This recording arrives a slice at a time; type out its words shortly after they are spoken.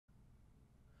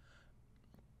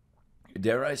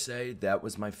Dare I say that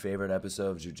was my favorite episode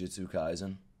of Jujutsu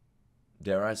Kaisen?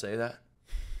 Dare I say that?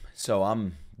 So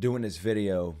I'm doing this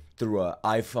video through an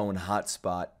iPhone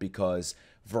hotspot because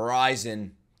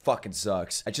Verizon fucking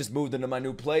sucks. I just moved into my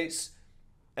new place,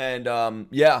 and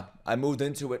yeah, I moved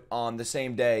into it on the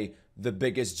same day the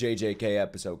biggest JJK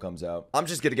episode comes out. I'm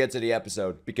just gonna get to the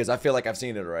episode because I feel like I've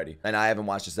seen it already, and I haven't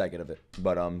watched a second of it.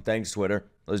 But thanks Twitter.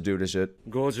 Let's do this shit.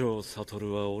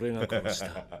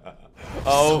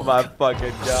 Oh my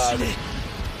fucking god.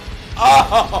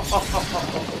 Oh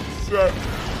shit.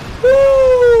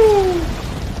 Woo!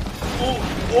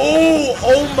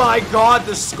 Oh my god,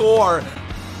 the score.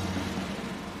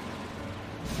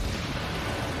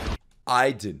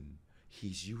 I didn't.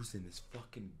 He's using this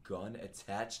fucking gun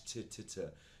attached to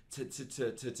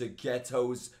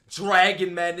Ghetto's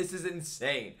dragon, man. This is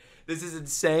insane. This is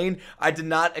insane. I did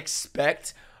not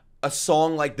expect a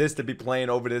song like this to be playing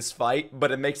over this fight,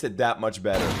 but it makes it that much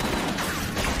better.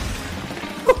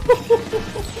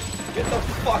 Get the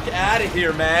fuck out of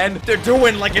here, man. They're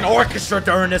doing like an orchestra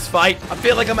during this fight. I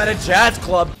feel like I'm at a jazz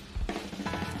club.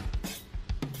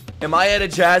 Am I at a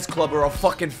jazz club or a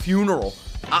fucking funeral?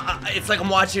 It's like I'm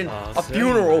watching a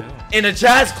funeral in a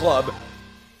jazz club.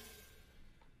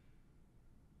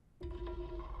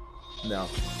 No.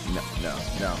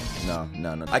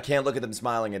 I can't look at them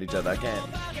smiling at each other. I can't.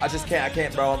 I just can't. I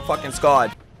can't, bro. I'm fucking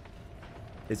scarred.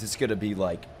 Is this gonna be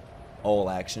like all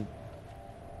action?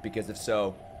 Because if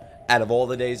so, out of all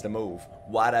the days to move,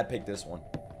 why'd I pick this one?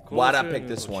 Why'd I pick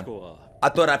this one? I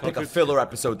thought I'd pick a filler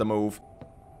episode to move.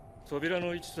 The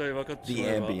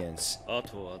ambience.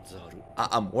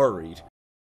 I'm worried.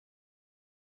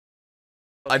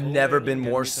 I've never been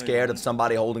more scared of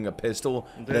somebody holding a pistol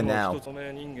than now.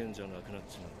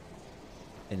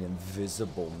 An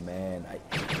invisible man.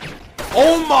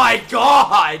 Oh my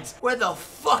god! Where the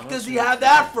fuck does he have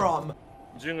that from?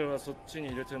 I feel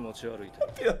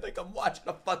like I'm watching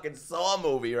a fucking Saw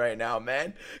movie right now,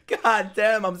 man. God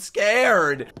damn, I'm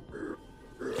scared.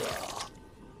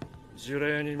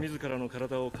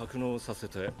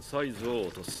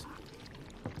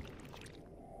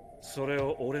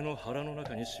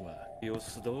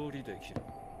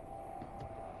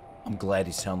 I'm glad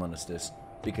he's telling us this,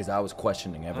 because I was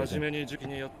questioning everything.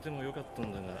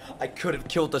 I could have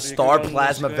killed the star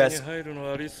plasma vest. Oh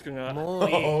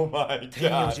my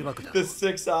god. The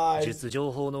 6 eyes.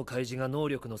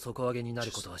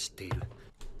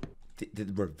 The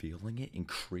revealing it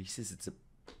increases. It's a...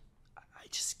 I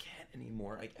just can't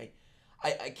anymore.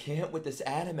 I can't with this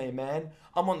anime, man.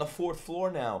 I'm on the 4th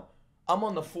floor now. I'm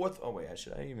on the 4th. Oh wait,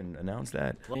 should I even announce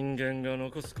that?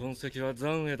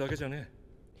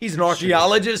 He's an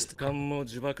archaeologist.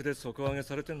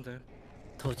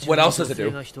 What else does it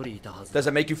do? Does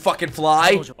it make you fucking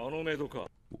fly?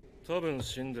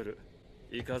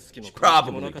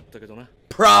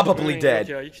 Probably dead.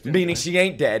 Meaning she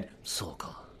ain't dead.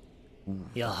 Ooh,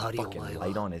 fucking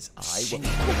light on his eye.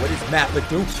 What is Mappa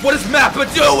doing? What is Mappa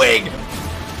doing?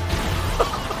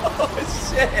 Oh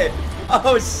shit!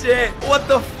 Oh shit! What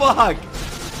the fuck?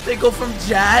 They go from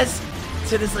jazz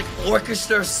to this like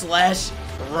orchestra slash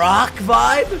rock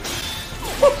vibe?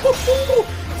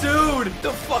 Dude,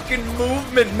 the fucking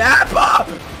movement, Mappa!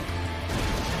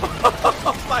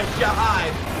 Oh my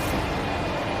god!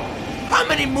 How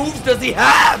many moves does he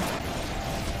have?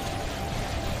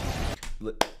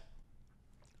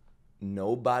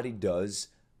 Nobody does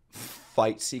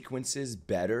fight sequences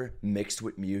better mixed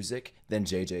with music than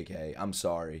JJK. I'm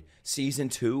sorry. Season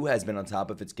 2 has been on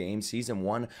top of its game. Season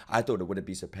 1, I thought it wouldn't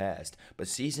be surpassed. But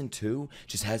Season 2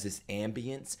 just has this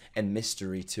ambience and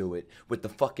mystery to it. With the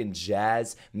fucking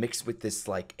jazz mixed with this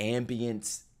like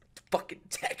ambience, fucking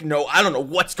techno. I don't know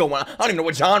what's going on. I don't even know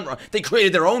what genre. They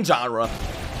created their own genre.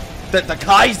 The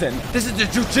Kaisen. This is the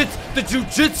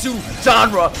Jujutsu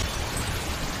genre.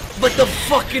 Like the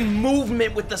fucking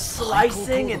movement with the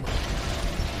slicing and...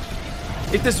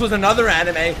 If this was another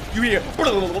anime, you hear...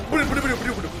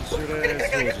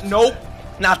 Nope,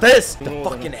 not this. The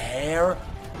fucking hair.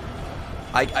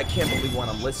 I can't believe what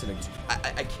I'm listening to.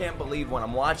 I can't believe what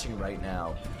I'm watching right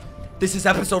now. This is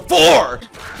episode 4!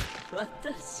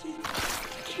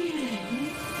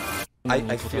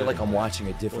 I feel like I'm watching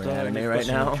a different anime right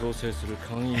now.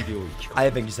 I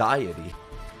have anxiety.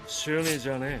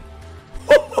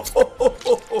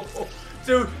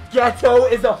 Dude, Ghetto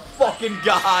is a fucking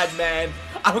god, man.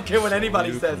 I don't care what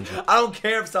anybody says. I don't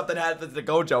care if something happens to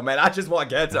Gojo, man. I just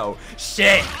want Ghetto.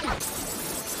 Shit.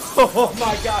 Oh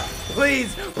my god.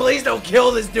 Please, please don't kill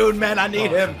this dude, man. I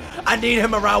need him. I need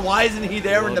him around. Why isn't he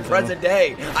there in the present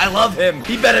day? I love him.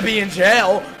 He better be in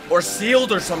jail or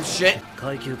sealed or some shit.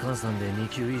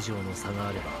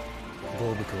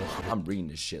 I'm reading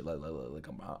this shit like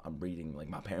I'm reading like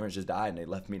my parents just died and they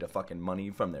left me the fucking money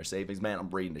from their savings, man. I'm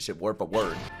reading this shit word for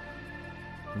word.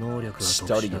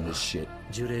 Studying this shit.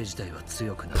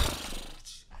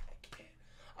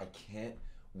 I can't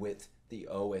with the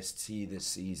OST this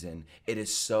season. It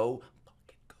is so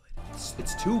fucking good.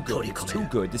 It's too good. It's too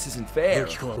good. This isn't fair.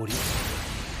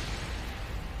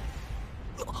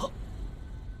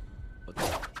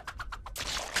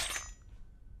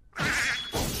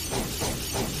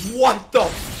 What the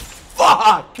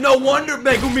fuck? No wonder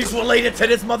Megumi's related to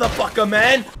this motherfucker,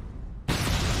 man.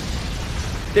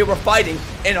 They were fighting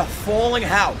in a falling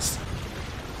house.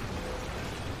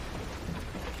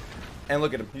 And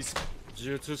look at him. He's...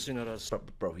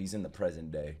 Bro, he's in the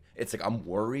present day. It's like I'm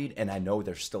worried and I know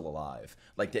they're still alive.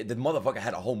 Like the motherfucker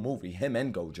had a whole movie, him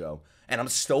and Gojo. And I'm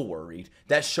still worried.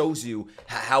 That shows you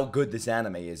how good this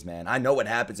anime is, man. I know what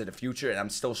happens in the future and I'm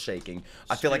still shaking.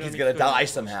 I feel like he's gonna die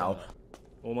somehow.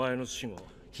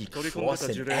 He crossed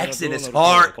an X in his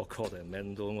heart.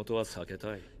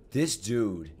 This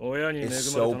dude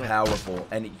is so powerful,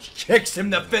 and he kicks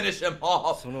him to finish him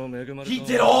off. He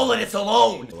did all of this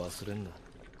alone.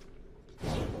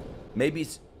 Maybe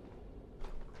it's...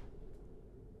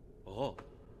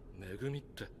 Megumi?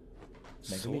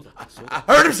 I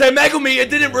heard him say Megumi, it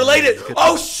didn't relate it.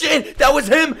 Oh shit, that was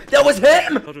him. That was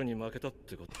him.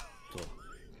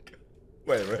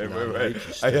 Wait. Do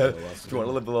you want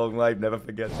to live a long life? Never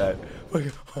forget that.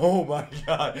 Oh my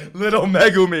god. Little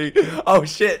Megumi. Oh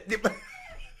shit.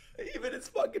 Even his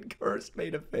fucking curse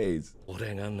made a face.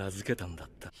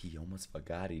 He almost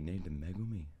forgot he named him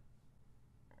Megumi.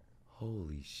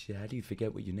 Holy shit. How do you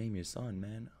forget what you name your son,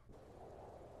 man?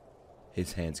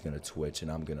 His hand's gonna twitch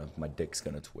and my dick's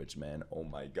gonna twitch, man. Oh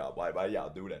my god. Why y'all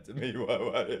do that to me?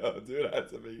 Why y'all do that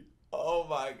to me? Oh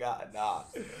my god. Nah.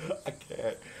 I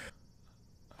can't.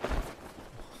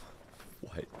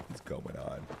 What is going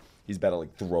on? He's about to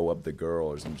like throw up the girl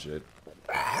or some shit.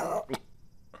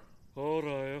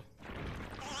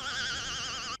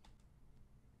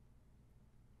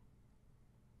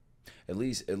 At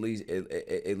least Toji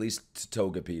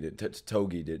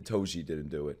didn't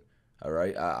do it. All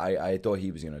right, I thought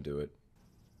he was gonna do it.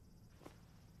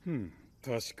 I mean,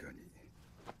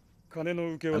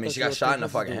 she got shot in the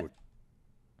fucking head.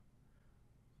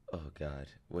 Oh god,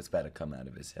 what's about to come out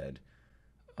of his head?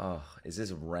 Oh, is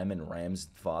this Rem and Ram's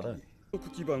father?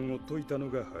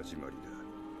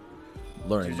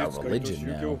 Learning about religion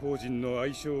now.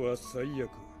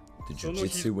 The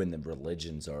Jujutsu and the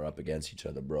religions are up against each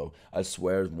other, bro. I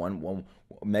swear, one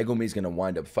Megumi's gonna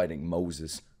wind up fighting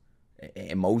Moses,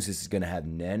 and Moses is gonna have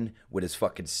Nen with his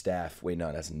fucking staff. Wait,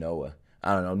 no, that's Noah.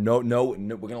 I don't know. No,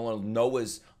 we're gonna learn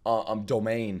Noah's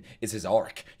domain is his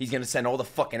ark. He's gonna send all the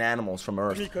fucking animals from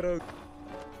Earth.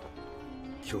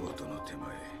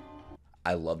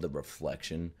 I love the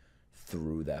reflection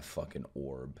through that fucking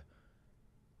orb.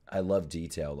 I love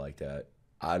detail like that.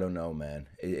 I don't know, man.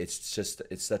 It's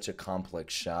such a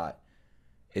complex shot.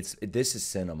 This is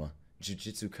cinema.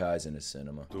 Jujutsu Kaisen is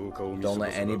cinema. Don't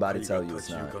let anybody tell you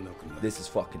it's not. This is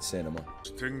fucking cinema.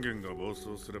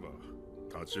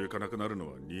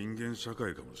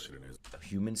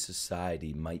 Human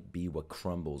society might be what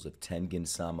crumbles if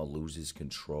Tengen-sama loses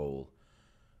control.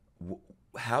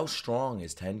 How strong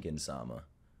is Tengen-sama?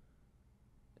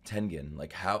 Tengen,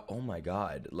 like how, oh my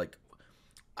god, like,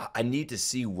 I need to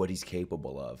see what he's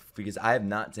capable of, because I have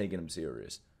not taken him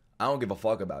serious. I don't give a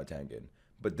fuck about Tengen.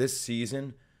 But this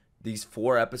season, these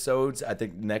 4 episodes, I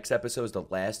think next episode is the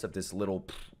last of this little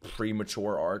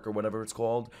premature arc or whatever it's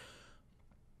called.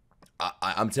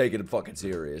 I'm taking it fucking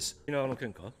serious. You know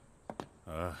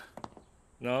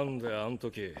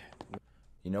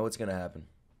what's gonna happen?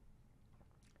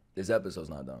 This episode's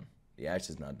not done. The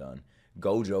action's not done.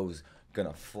 Gojo's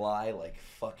gonna fly like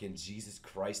fucking Jesus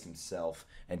Christ himself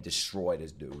and destroy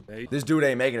this dude. This dude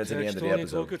ain't making it to the end of the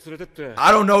episode.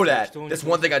 I don't know that. That's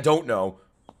one thing I don't know.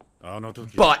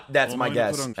 But that's my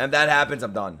guess. And if that happens,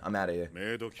 I'm done. I'm out of here.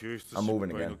 I'm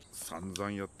moving again. I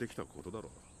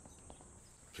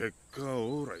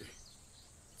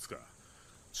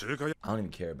don't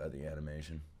even care about the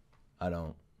animation. I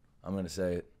don't. I'm gonna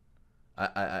say it.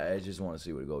 I just want to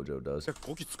see what Gojo does. I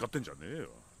don't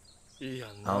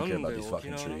care about these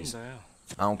fucking trees. I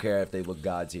don't care if they look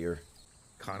god tier.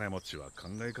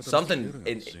 Something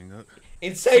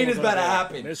insane is about to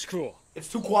happen. It's too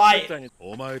quiet.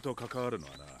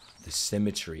 The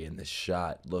symmetry in this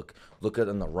shot. Look at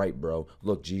on the right, bro.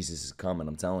 Look, Jesus is coming.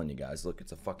 I'm telling you guys. Look,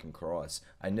 it's a fucking cross.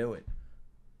 I knew it.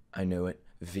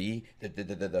 V.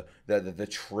 The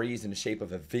trees in the shape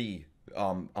of a V.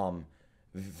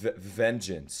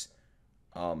 Vengeance.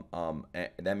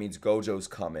 That means Gojo's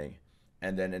coming.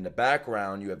 And then in the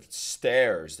background, you have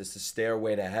stairs. This is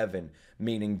Stairway to Heaven,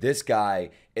 meaning this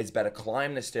guy is about to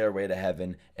climb the Stairway to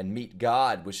Heaven and meet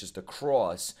God, which is the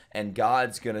cross. And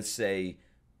God's going to say,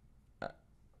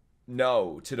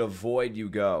 no, to the void you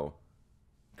go.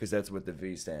 Because that's what the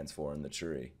V stands for in the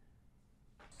tree.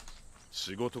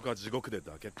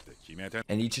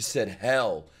 And he just said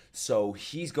hell. So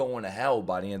he's going to hell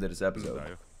by the end of this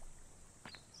episode.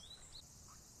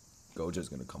 Gojo's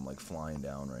going to come like flying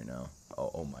down right now.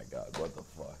 Oh my god, what the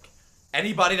fuck?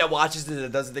 Anybody that watches this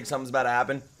that doesn't think something's about to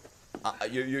happen,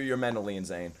 you're mentally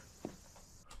insane.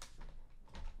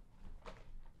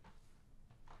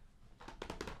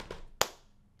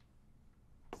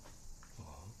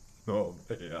 Oh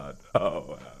my god.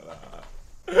 Oh no.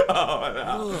 Oh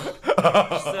no.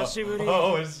 Oh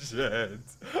shit.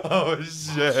 Oh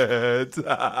shit.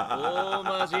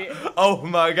 Oh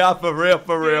my god, for real,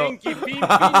 for real.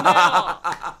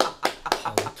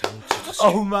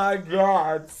 Oh my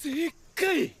god.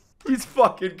 He's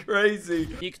fuking crazy.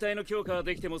 I'm gonna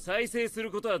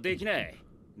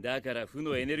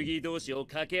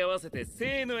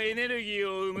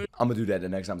do that the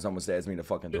next time someone stabs me in the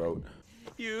fucking throat.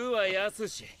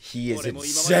 He is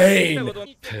insane.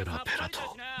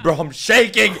 Bro, I'm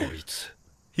shaking.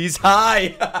 He's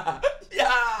high.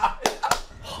 Yeah.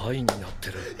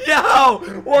 Yo,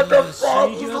 what the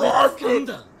fuck is wrong?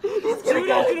 He's gonna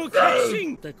go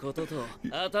insane.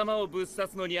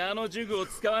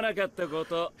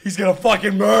 He's gonna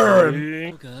fucking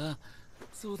burn.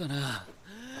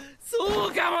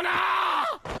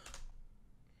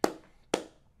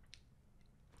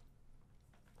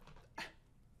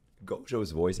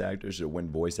 Gojo's voice actor should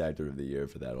win voice actor of the year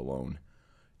for that alone.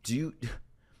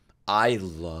 I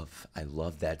love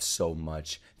that so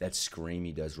much. That scream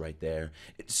he does right there.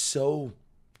 It's so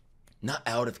not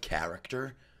out of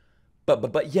character,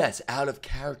 but yes, out of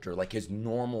character, like his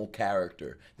normal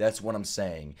character. That's what I'm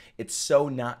saying. It's so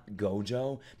not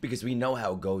Gojo because we know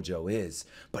how Gojo is,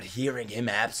 but hearing him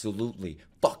absolutely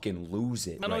fucking lose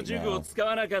it right now.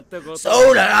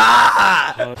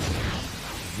 Soda!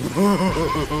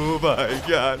 Oh my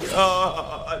god.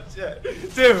 Oh shit.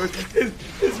 Dude,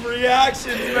 his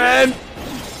reactions, man.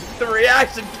 The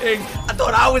reaction king. I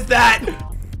thought I was that.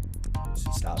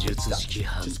 Stop.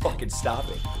 Just fucking stop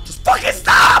it. Just fucking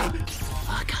stop!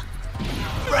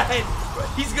 Red,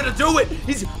 he's gonna do it.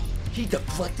 He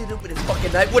deflected it with his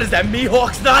fucking knife. What is that,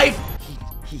 Mihawk's knife?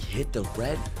 He hit the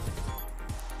red.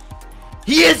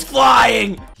 He is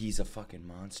flying. He's a fucking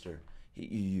monster.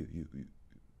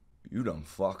 You done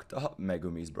fucked up,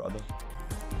 Megumi's brother.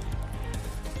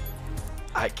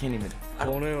 I can't even.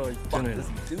 How the fuck does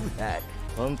he do that?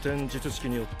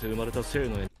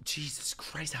 Jesus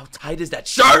Christ, how tight is that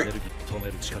shirt?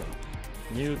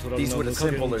 These were the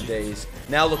simpler days.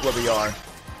 Now look where we are.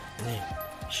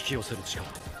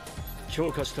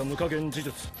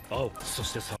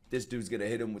 This dude's gonna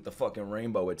hit him with the fucking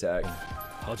rainbow attack.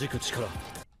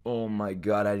 Oh my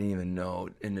god, I didn't even know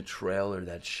in the trailer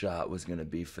that shot was gonna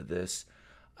be for this.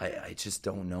 I just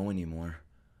don't know anymore.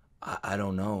 I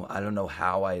don't know. I don't know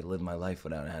how I live my life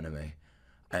without anime.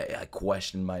 I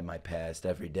question my past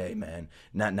every day, man.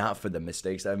 Not for the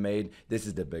mistakes I've made. This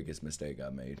is the biggest mistake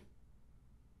I've made.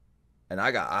 And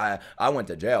I went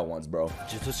to jail once, bro.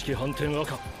 That's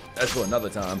for another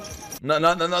time.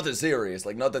 Nothing serious,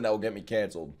 like nothing that will get me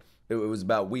canceled. It was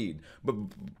about weed. But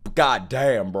god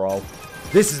damn, bro.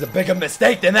 This is a bigger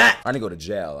mistake than that. I didn't go to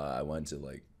jail. I went to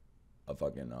like a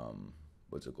fucking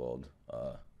what's it called?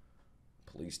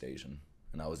 Police station.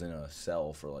 And I was in a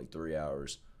cell for like 3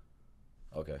 hours.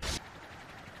 Okay.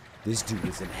 This dude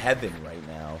is in heaven right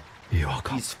now.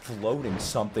 He's floating.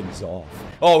 Something's off.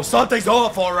 Oh, something's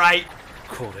off, all right.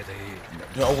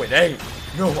 No, it ain't.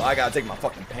 No, I gotta take my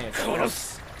fucking pants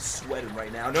off. I'm sweating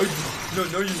right now. No, you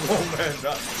won't, man.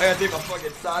 No, I gotta take my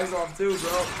fucking socks off too, bro.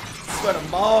 I'm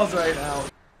sweating balls right now.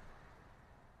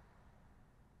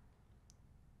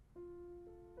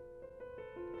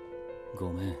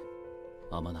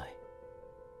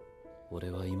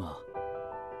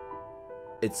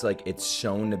 It's like it's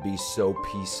shown to be so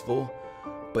peaceful,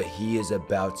 but he is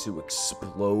about to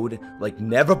explode like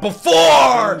never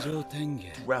before!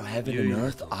 Throughout heaven and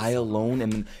earth, I alone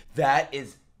am. That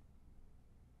is.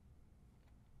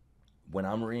 When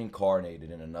I'm reincarnated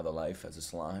in another life as a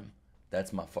slime,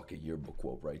 that's my fucking yearbook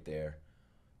quote right there.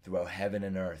 Throughout heaven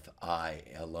and earth, I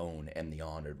alone am the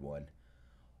honored one.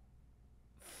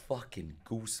 Fucking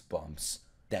goosebumps.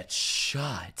 That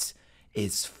shot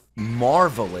is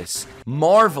marvelous.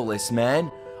 Marvelous,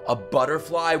 man. A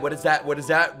butterfly? What is that? What is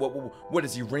that? What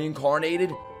is he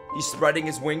reincarnated? He's spreading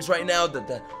his wings right now.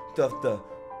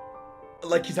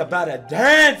 Like he's about to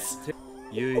dance.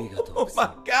 Oh my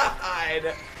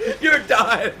god! You're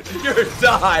done! You're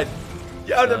done!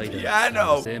 Yo, the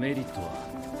piano!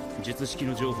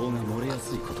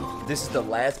 This is the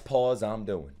last pause I'm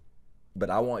doing. But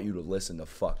I want you to listen the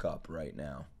fuck up right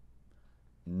now.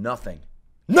 Nothing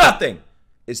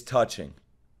is touching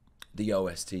the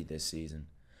OST this season.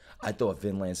 I thought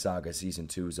Vinland Saga Season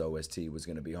 2's OST was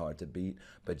going to be hard to beat,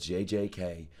 but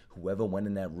JJK, whoever went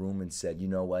in that room and said, you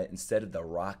know what, instead of the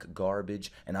rock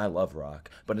garbage, and I love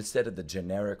rock, but instead of the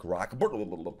generic rock, instead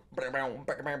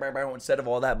of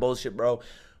all that bullshit, bro,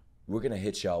 we're going to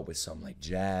hit y'all with some like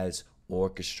jazz,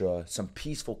 orchestra, some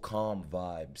peaceful, calm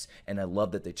vibes. And I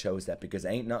love that they chose that because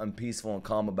ain't nothing peaceful and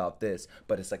calm about this,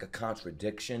 but it's like a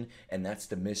contradiction, and that's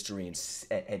the mystery and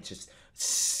just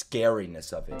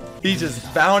scariness of it. He just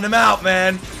found him out,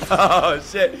 man. Oh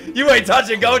shit, you ain't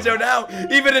touching Gojo now.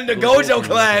 Even in the Gojo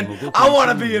clan, I want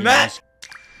to be in that.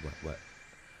 What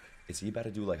is he about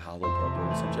to do, like Hollow Purple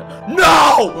or some shit?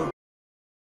 No,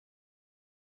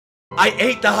 I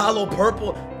ate the Hollow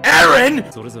Purple. Aaron!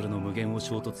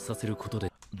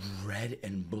 Red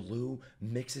and blue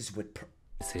mixes with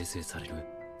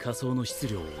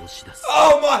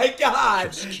oh my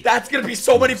god! That's gonna be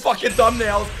so many fucking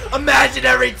thumbnails!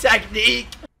 Imaginary technique!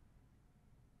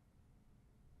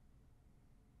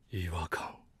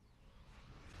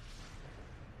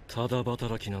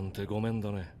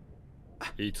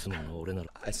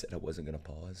 I said I wasn't gonna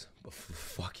pause, but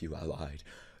fuck you, I lied.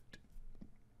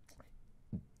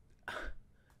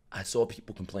 I saw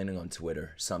people complaining on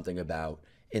Twitter something about,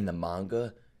 in the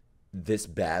manga, this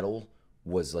battle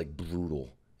was like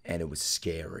brutal and it was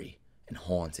scary and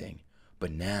haunting,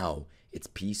 but now it's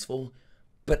peaceful.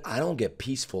 But I don't get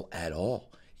peaceful at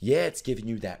all. Yeah, it's giving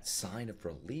you that sign of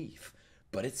relief,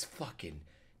 but it's fucking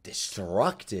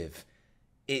destructive.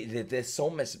 There's so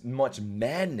much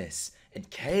madness and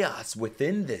chaos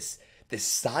within this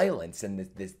silence and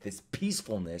this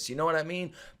peacefulness. You know what I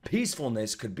mean?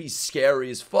 Peacefulness could be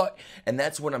scary as fuck, and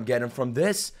that's what I'm getting from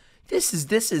this. This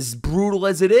is brutal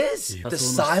as it is. The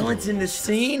silence in this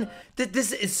scene,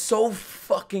 this is so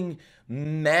fucking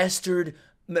mastered,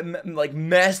 like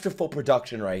masterful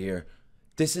production right here.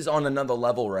 This is on another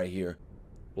level right here.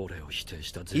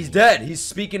 He's dead. He's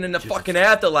speaking in the fucking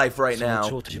afterlife right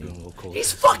now.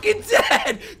 He's fucking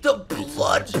dead. The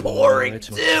blood pouring,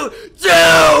 dude,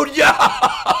 yo.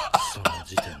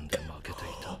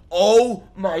 Oh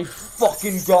my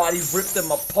fucking god, he ripped them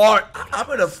apart. I'm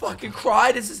gonna fucking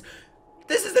cry. This is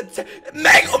a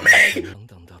Megumi.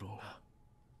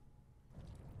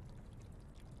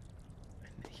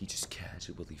 And he just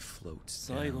casually floats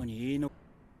down.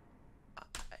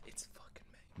 It's fucking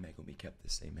Megumi kept the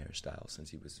same hairstyle since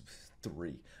he was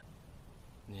 3.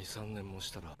 He's gonna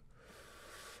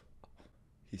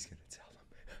tell him.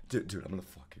 Dude, I'm gonna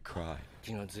fucking cry.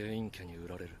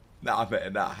 Nah,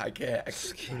 man, nah, I can't.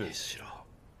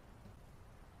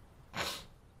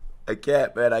 I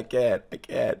can't, man, I can't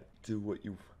do what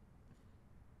you...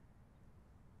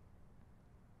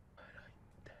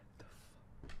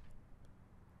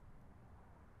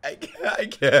 I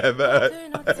can't,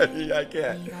 man.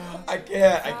 I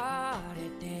can't.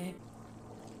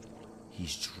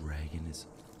 He's dragging his...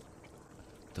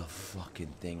 The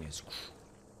fucking thing is...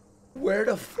 Where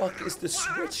the fuck is the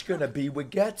switch gonna be with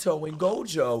Geto and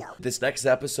Gojo? This next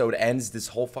episode ends this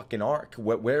whole fucking arc.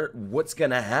 What's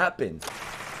gonna happen?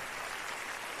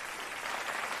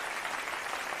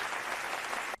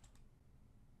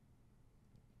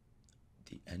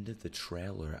 The end of the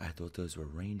trailer, I thought those were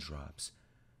raindrops.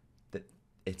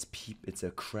 It's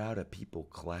a crowd of people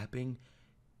clapping.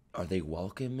 Are they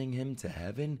welcoming him to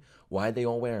heaven? Why are they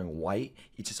all wearing white?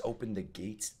 He just opened the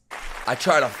gates. I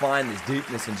try to find this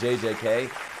deepness in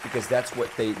JJK because that's what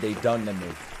they done to me.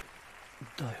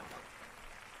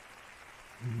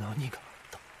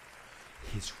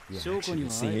 His reaction to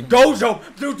seeing Gojo!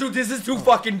 Dude, this is too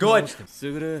fucking good!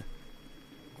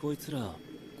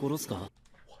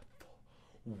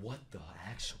 What the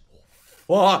actual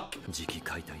fuck?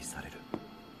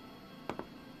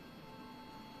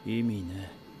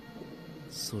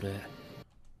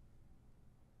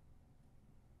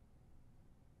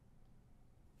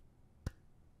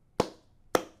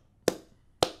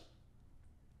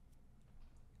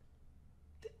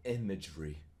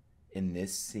 Imagery in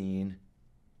this scene,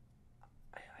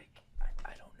 I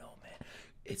don't know, man.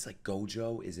 It's like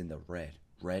Gojo is in the red.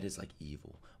 Red is like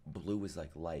evil. Blue is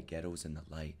like light. Ghetto's in the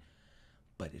light.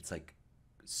 But it's like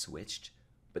switched.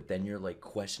 But then you're like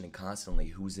questioning constantly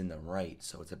who's in the right.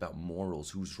 So it's about morals,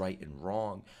 who's right and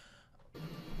wrong.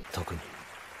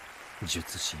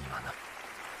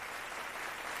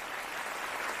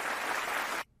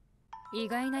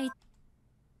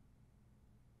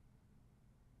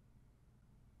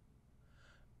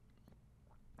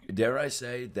 Dare I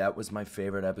say that was my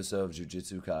favorite episode of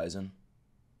Jujutsu Kaisen?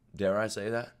 Dare I say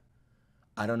that?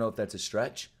 I don't know if that's a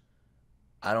stretch.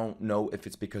 I don't know if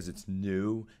it's because it's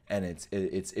new and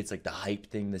it's like the hype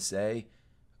thing to say,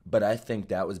 but I think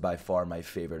that was by far my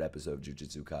favorite episode of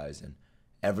Jujutsu Kaisen.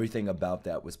 Everything about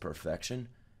that was perfection.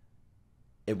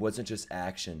 It wasn't just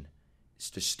action. It's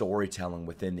the storytelling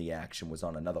within the action was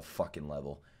on another fucking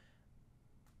level.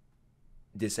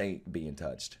 This ain't being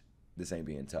touched. This ain't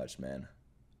being touched, man.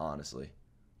 Honestly.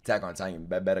 Attack on Titan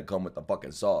better come with the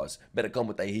fucking sauce. Better come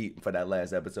with the heat for that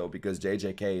last episode because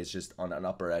JJK is just on an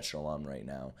upper echelon right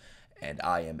now. And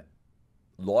I am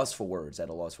lost for words, at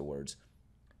a loss for words.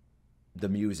 The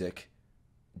music,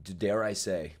 dare I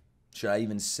say, should I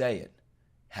even say it?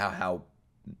 How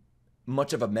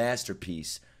much of a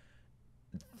masterpiece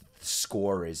the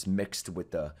score is mixed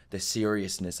with the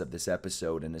seriousness of this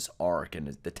episode and this arc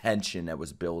and the tension that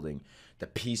was building, the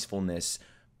peacefulness,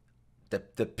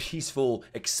 the peaceful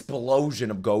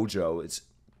explosion of Gojo.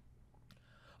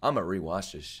 I'm gonna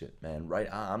rewatch this shit, man.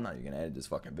 Right? I'm not even gonna edit this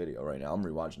fucking video right now. I'm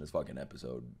rewatching this fucking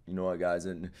episode. You know what, guys?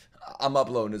 And I'm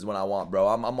uploading this when I want, bro.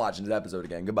 I'm watching this episode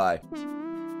again. Goodbye.